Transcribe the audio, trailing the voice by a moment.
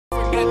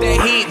got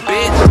that heat,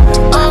 bitch.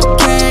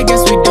 Okay,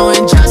 guess we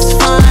doing just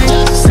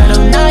fine. Said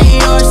I'm not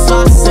yours, so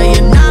I'll say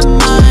you're not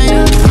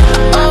mine.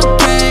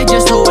 Okay,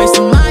 just a waste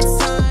of my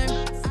time.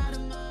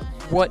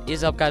 What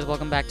is up, guys?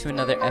 Welcome back to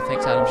another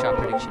FX Item Shop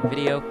prediction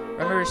video.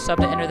 Remember, sub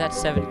to enter that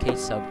 7K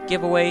sub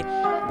giveaway.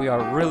 We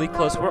are really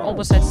close. We're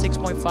almost at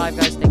 6.5,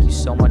 guys. Thank you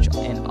so much.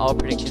 And all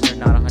predictions are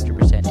not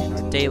 100% in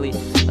our daily.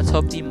 Let's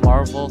hope the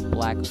Marvel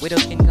Black Widow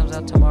skin comes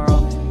out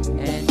tomorrow.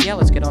 And yeah,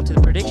 let's get on to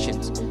the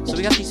predictions. So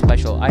we got these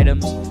special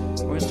items.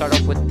 We're going to start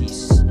off with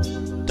these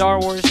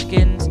Star Wars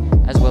skins,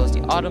 as well as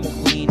the Autumn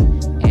Queen,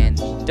 and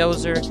the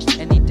Dozer,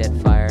 and the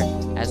Deadfire,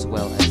 as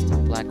well as the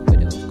Black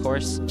Widow, of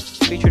course.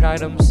 Featured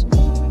items.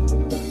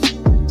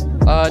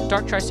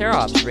 Dark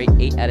Triceratops, rate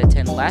 8 out of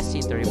 10, last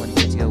seen 31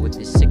 days ago with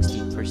the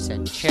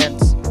 60%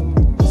 chance.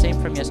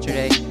 Same from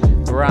yesterday.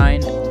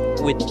 Brian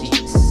with the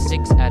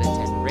 6 out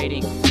of 10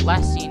 rating,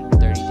 last seen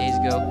 30 days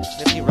ago.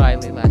 Lily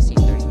Riley, last seen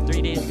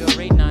 33 days ago,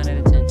 rate 9 out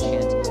of 10,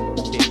 chance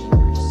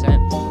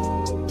 50%.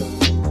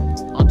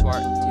 Onto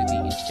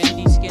the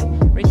Infinity skin,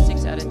 rate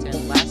 6 out of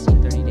 10, last seen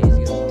 30 days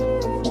ago with a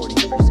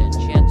 40%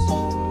 chance.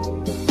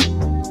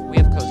 We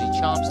have Cozy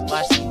Chomps,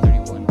 last seen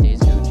 31 days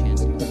ago,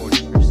 chance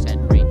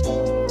 40%, rate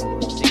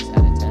 6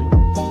 out of 10.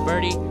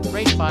 Birdie,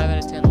 rate 5 out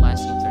of 10,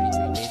 last seen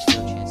 33 days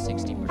ago, chance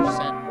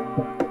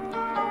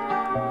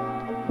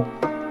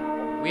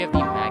 60%. We have the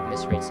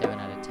Magnus, rate 7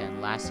 out of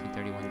 10, last seen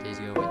 31 days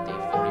ago with a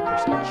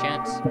 40%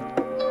 chance.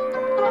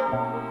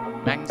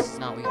 Magnus is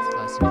not leaked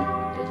last seen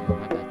 31 days ago,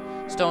 my bad.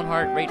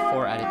 Stoneheart, rate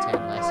 4 out of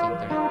 10, last seen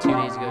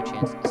 32 days ago,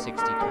 chance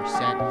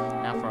 60%.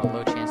 Now for our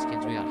low chance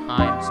skins, we got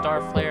Heim,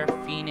 Starflare,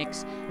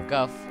 Phoenix,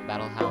 Guff,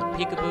 Battlehound,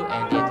 Peekaboo,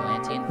 and the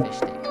Atlantean Fish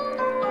Stick.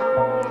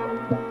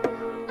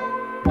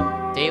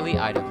 Daily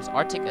items,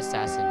 Arctic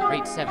Assassin,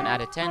 rate 7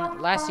 out of 10,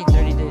 last seen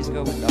 30 days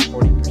ago with a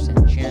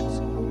 40% chance.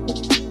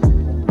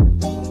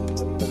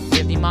 We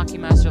have the Maki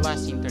Master,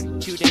 last seen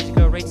 32 days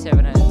ago, rate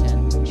 7 out of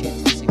 10,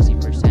 chance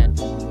 60%.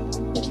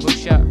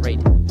 Musha,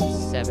 rate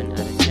 7 out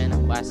of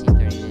 10, last seen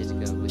 30 days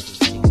ago with a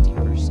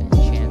 60%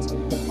 chance.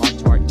 On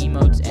to our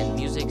emotes and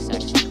music,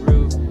 Saxon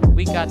Groove.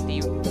 We got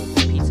the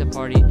Pizza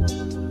Party,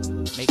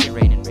 Make It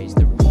Rain and Raise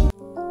the Roof.